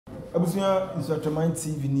Abusuya Instrument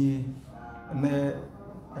TV ni na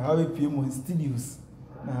hawe PM studios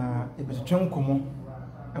na ebetwetwe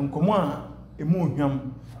nkomo a emu ohwam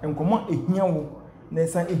nkomo ehia wo na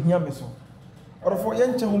esan ehia me so orofo ye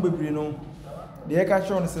nche ho bebre no de ye ka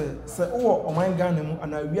show no se wo oman Ghana mu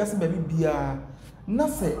ana wiase ba bibia na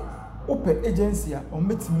se ope agency a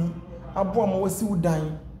ometimi abo ama wasi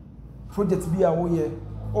wudan project bi a wo ye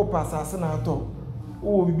opa asase na ato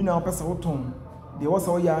wo bibi na opesa woton de wo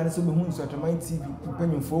so ya ne so be hu Instrument TV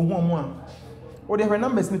mpanyimfo hu omo a wo de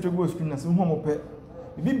numbers ne twego screen na so hu omo pe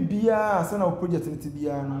bibia ase na project ne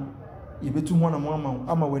tibia no yebetu ho na mo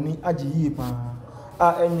ama wani age yie pa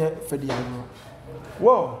a enye fedi agro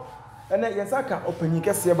wo ene yesaka opanyi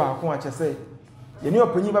kese ba ko a chese ye ni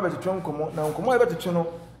opanyi ba betwetwe nkomo na nkomo betwetwe no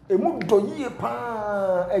emu do yie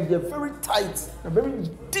pa ege very tight and very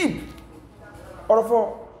deep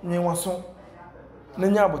orofo nyenwaso na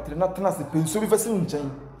nya abotre na tena se penso bi fasi nchen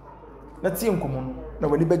na tie nkomo no na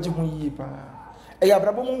wani baji ho yie pa eya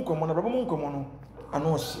brabo mu nkomo na brabo mu nkomo no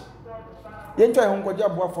ano hye ye ntwa ho nkwaje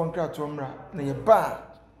aboa fo nkra to mra na ye ba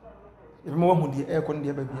ye mo hu de e ko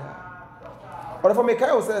de ba bia orofo me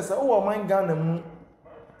kai o se wo man Ghana mu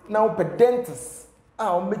na wo pedentes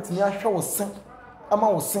a o metini ahwe wo sen ama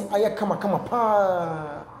wo sen aye kama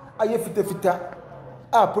pa aye fita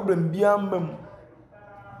a problem bia mbam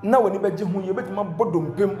na woni baje hu ye betima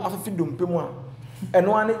bodompem afefi dompem a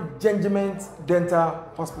eno ane Gengiment Dental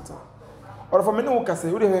Hospital orofo me ne wo kase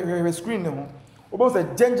wo de screen ne ho obo say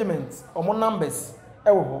Gengiment omo numbers e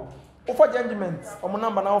wo ho wo for Gengiment omo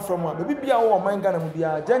number na wo from a be bia wo man Ghana mu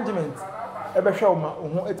bia Gengiment e be hwe wo ma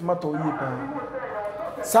ho etima to yi pa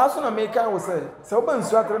saso na me kan wo say se wo ban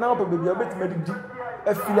su atre na wo bia betima di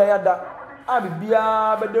afila yada a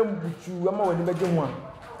bia bedem butu ama woni beje ho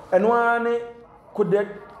a eno ane coded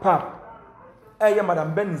pap eye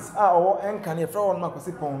Madam Benis a o enka ne fra won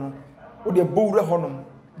makosi pon no wo de bowre honom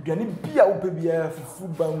duane bia wo pe bia fufu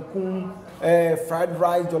banku fried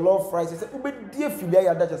rice jollof rice se wo be die fili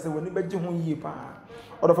ayada che se woni beje ho yie pa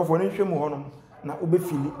odofofo ne hwemu honom na wo be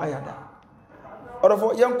fili ayada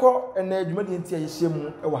odofo yenko ena adwuma de ntia ye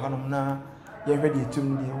hyemu e wo hanom na ye hwe de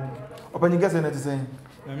etum de wo opanyi gese na tse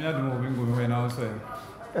na mi adum obingo mi na so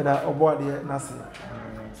eda obo de na se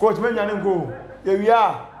coach menya ne go ye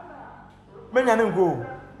wia menya ne go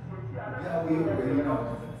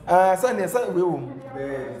sane sa we wo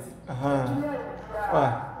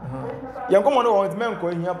yanko mo no won men ko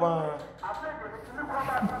hia pa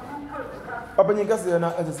opanyi gese na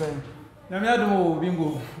tse na mi adum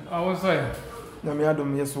obingo awo so na mi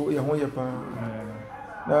adum yeso ye ho ye pa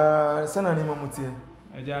na sana ni mamutie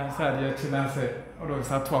eja sa de china se odo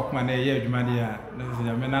sa to akoma na ye adwuma de a na se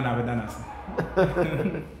ya me na na beda na se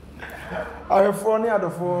ayefo ni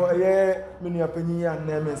adofo ye menu apanyi ya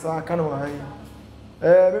na me sa aka no han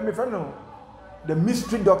me friend no the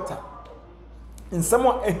mystery doctor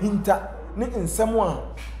nsemo ahinta ni nsemo a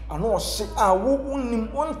ano hye a wo unim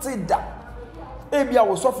wonte da e bia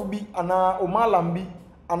wo sofo bi ana o malam bi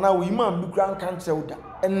ana wo imam bi kura nka nkyerɛ da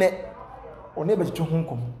enne one be twetwe ho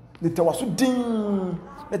nkom ne tawaso din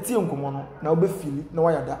na tie nkomo no na obe fili na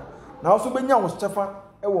wayada na so benya wo stefa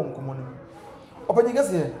e wo nkomo no opanyi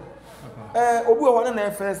gese obi wa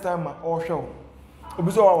na first time o hwe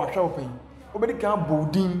obi so wa hwe opanyi obi kan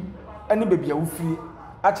bodin ani bebia wo firi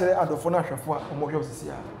a kyerɛ adofo na hwefo a omo hwe osisi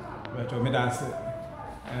a beto me dance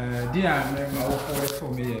dia me ma wo for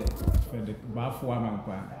to me ye de ba fo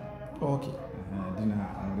amankwa okay dina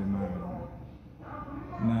ade ma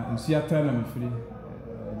na nsuatra na mfiri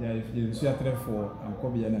ja nsuatra for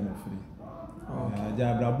ankobia na mfiri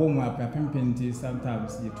ja brabo mu apapempenti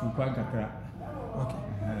sometimes ye tupa kakra okay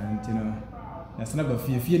ntino na sana ba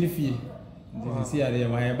fie ni fie ndisi ya de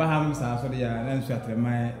wa ba ham sa so de ya na nsuatra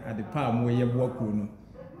mai ade pa mo ye bo ko no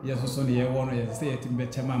ye so so ne ye wo no ye se ye timbe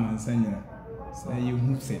chama mansanyina sa ye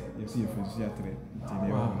hu se ye so ye fo nsuatra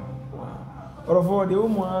ntine wa orofo de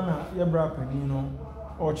umu ana ye bra pani no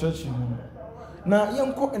o church mu na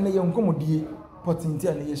yenko ene yenko modie potinti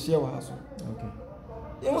ana ye share wa so okay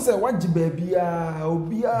yen say waji baabia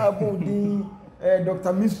obia bodin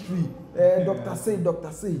Dr. Mystery Dr.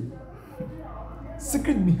 Say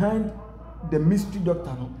secret behind the mystery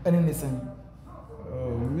doctor no ene ne sen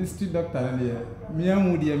mystery doctor na de me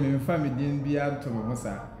amu de me fa me din bia to me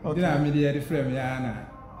hosa dina me de frame ya na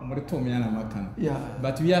mo de to me na makan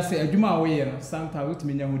but we are say adwuma wo ye no santa wo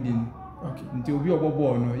timi nya ho din okay nti obi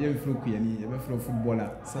obobo no ye mfro kuyani ye be fro footballer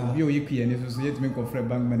obi o ye kuyani so ye timi ko frame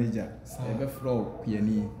bank manager ye be fro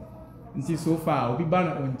kuyani nti so far obi ba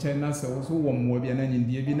na onchen na se wo so wo mo bia na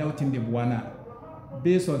nyindie bi na otim de boa na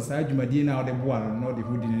based on saa dwumadie na ɔde boa no na ɔde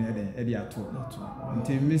ho di ne ɛde ato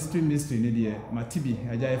nti mystery ne deɛ matibi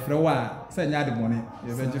agya efrɛ wa sɛ nya de bɔne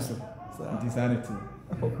yɛbɛgye so nti saa ne ti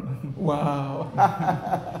wow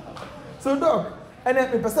so doc ene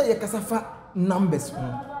me pese ye kasa fa numbers ho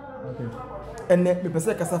okay ene me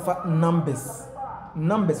pese kasa fa numbers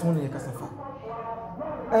ho ne ye kasa fa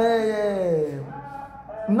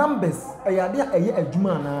numbers ayade aye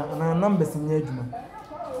adwuma na numbers nye adwuma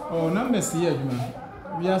oh numbers ye adwuma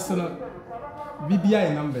we are no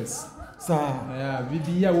BBI numbers sa yeah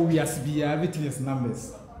BBI we are BBI everything is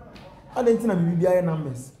numbers adentina BBI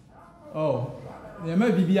numbers oh yeah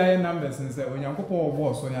my BBI numbers say onyankopɔ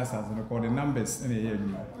boss on asase no call the numbers in the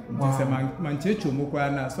nti say man checho mo kwa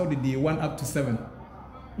na so the day 1 up to 7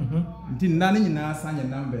 nti nane nyina sanya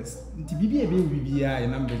numbers nti BBI be BBI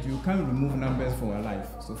numbers you can't remove numbers from our life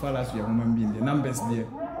so far as you are human being the numbers there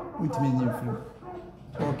ultimately influence.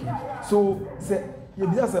 Okay. So, say you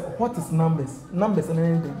just say what is numbers? Numbers and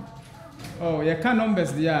anything. Oh, you can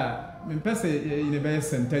numbers there. Me person in the best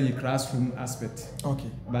center in classroom aspect. Okay.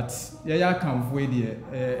 But yeah can avoid the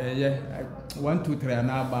 1 2 3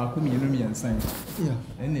 na ba ko mi no mi ensan. Yeah.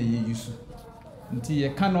 And you use. Nti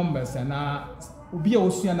you can numbers and obi a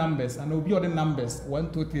osua numbers and obi other numbers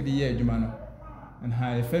 1 2 3 the year adwuma no. And ha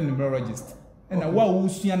a numerologist. And wa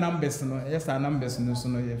osua numbers no yes our numbers no so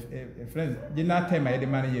no a friend general term I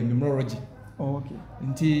demand numerology. Oh, okay.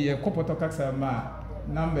 Nti kopoto kaksa ma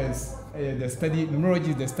numbers the study numerology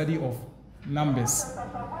is the study of numbers.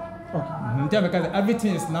 Okay. Nti because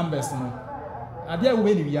everything is numbers no. Adia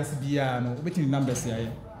we ni wiase bia no obetini numbers ya ye.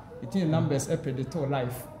 It numbers a predict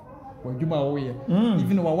life. Wadwuma wo ye.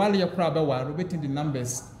 Even wa wale ye kra ba wa obetini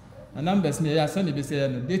numbers. And numbers ne ya send be say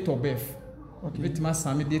no date of birth. Okay. Betima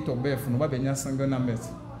sami date of birth no ba benya single numbers.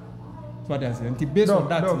 So that is nti based on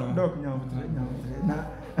that no. Doc na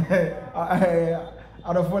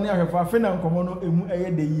adofo ne ahwefa fe na nkomo no emu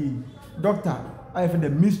eye de yi. Doctor, I have the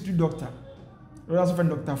mystery doctor. We also friend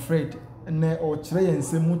Dr. Fred and o kire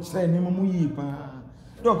yense mu kire ne mu yi pa.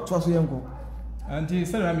 Doc to aso yenko. Nti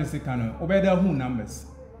say na me say kan obeda who numbers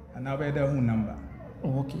and obeda who number.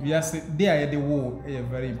 Oh, okay. We are say they are the wo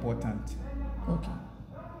very important. Okay.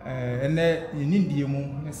 And in India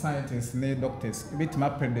mu scientists ne doctors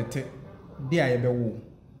betima predict they are be wo.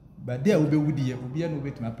 But there will be woody, obi no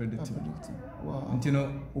betima predict. Wow. Nti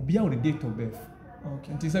no obi a the date of birth.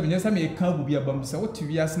 Okay. Nti say nyesa me ka obi abam say what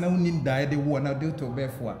we as na unim die the wo na date of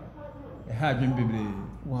birth wa. E ha adwem bebre.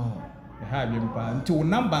 Wow. E ha adwem pa. Nti wo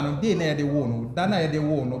number no dey na the wo no, da na the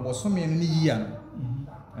wo no bo so me no ni yia no.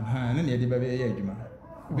 Aha, na the be ye adwuma.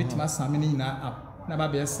 Betima same ni na app na ba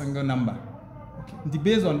be single number. Okay. The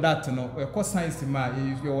based on that no we science ma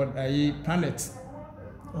your planet.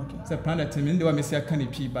 Okay. Say planet me ndi wa me say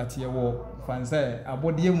canopy but ye wo fan say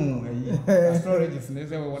abode mu astrologists ne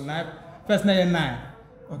say we na first na 9.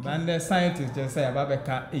 Okay. And the scientists just say about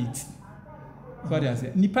 8. So they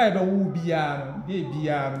say nipa e be wo bia no dey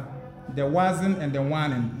bia the wasn't and the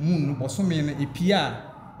one and moon boso me no epia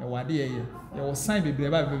e wade ye wo sign bebre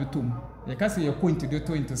ba be tom ye ka say ye ko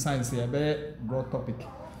into science ye be broad topic.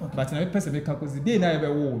 Okay. But na person make cause dey na be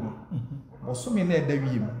wo no boso me na e da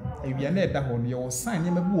wiem awia na e da ho no ye wo sign ye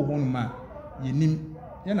mabu ho no ma ye nim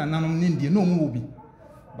ye na nanom ne ndie no mu obi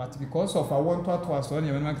but because of our want to us on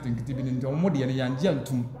your marketing kitibi ndi omo de ne yanje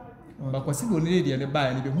antum ba kwasi go ne de ne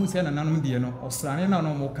ba ne be hu se na nanom de no osrane na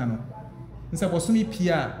no mo ka no nse boso mi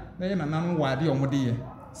pia na ye na nanom wade omo de ye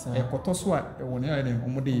e koto so a e woni ya ne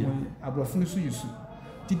omo de ye abrofo no so yusu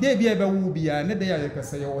ti de bia be wo bia ne de ya ye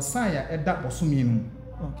kase ye wo sign ya e da boso mi no.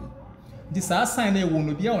 Okay. Di saa sign na wo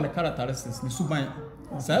no bia won characteristics ni suban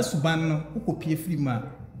saa suban no ukopie free ma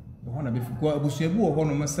ho na be fi ko abusua bi wo ho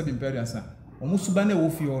no ma sabi imperials a omo suban na wo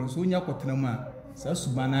fi ho so onya kotena mu a saa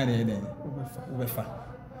suban na de de obefa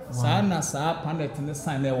saa na saa planet ne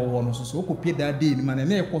sign na wo ho no so ukopie da day ni ma na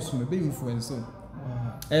e koso me be influence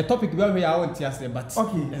topic bi we are on tiase but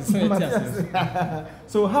okay.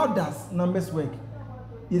 So how does numbers work?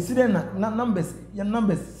 You see the numbers, your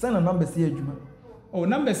numbers, send a numbers here adwuma. Oh,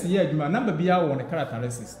 numbers here adwuma, number bia won the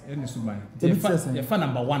characteristics any suban. You find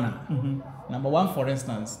number 1. Number 1 for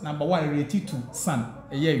instance, number 1 related to sun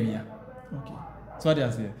a year. Okay. So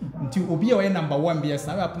that's here. Until obi o number 1 bia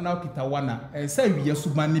sa we na kita 1 a say we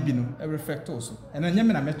suban ni bi no e reflect also. And anya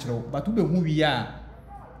me na me kire but we be hu wi a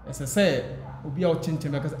e say obi o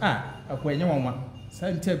chinchin because akwanya wanwa.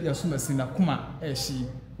 Say ntia bia suma sina kuma e hyi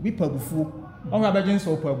obi pabufu. On have agents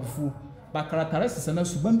or pabufu. But characteristics and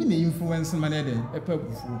suban bi na influence man e den e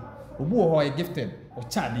pabufu. Obi wo ho gifted or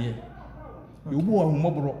chade. Obi wo hu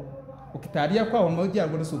mobro. Okitade akwa won ma dia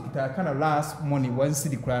godo so okitade kana last money 1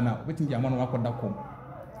 cedi kra na wetin dia man wakoda kom.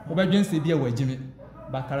 Obadwen se bia wagime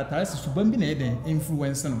ba characteristics suban bi na yɛ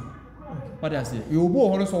influence no what I say you bo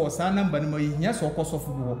ho so sa number no ma yihia so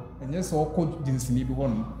okosofo bi ho enye so okọ jinsini bi ho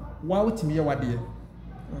no wa wotimi ye wade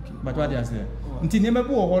okay but what I say nti nema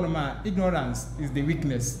bi ho no ma ignorance is the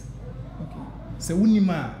weakness okay se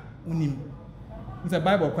unima unim the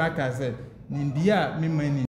Bible kwa ka say nindia memani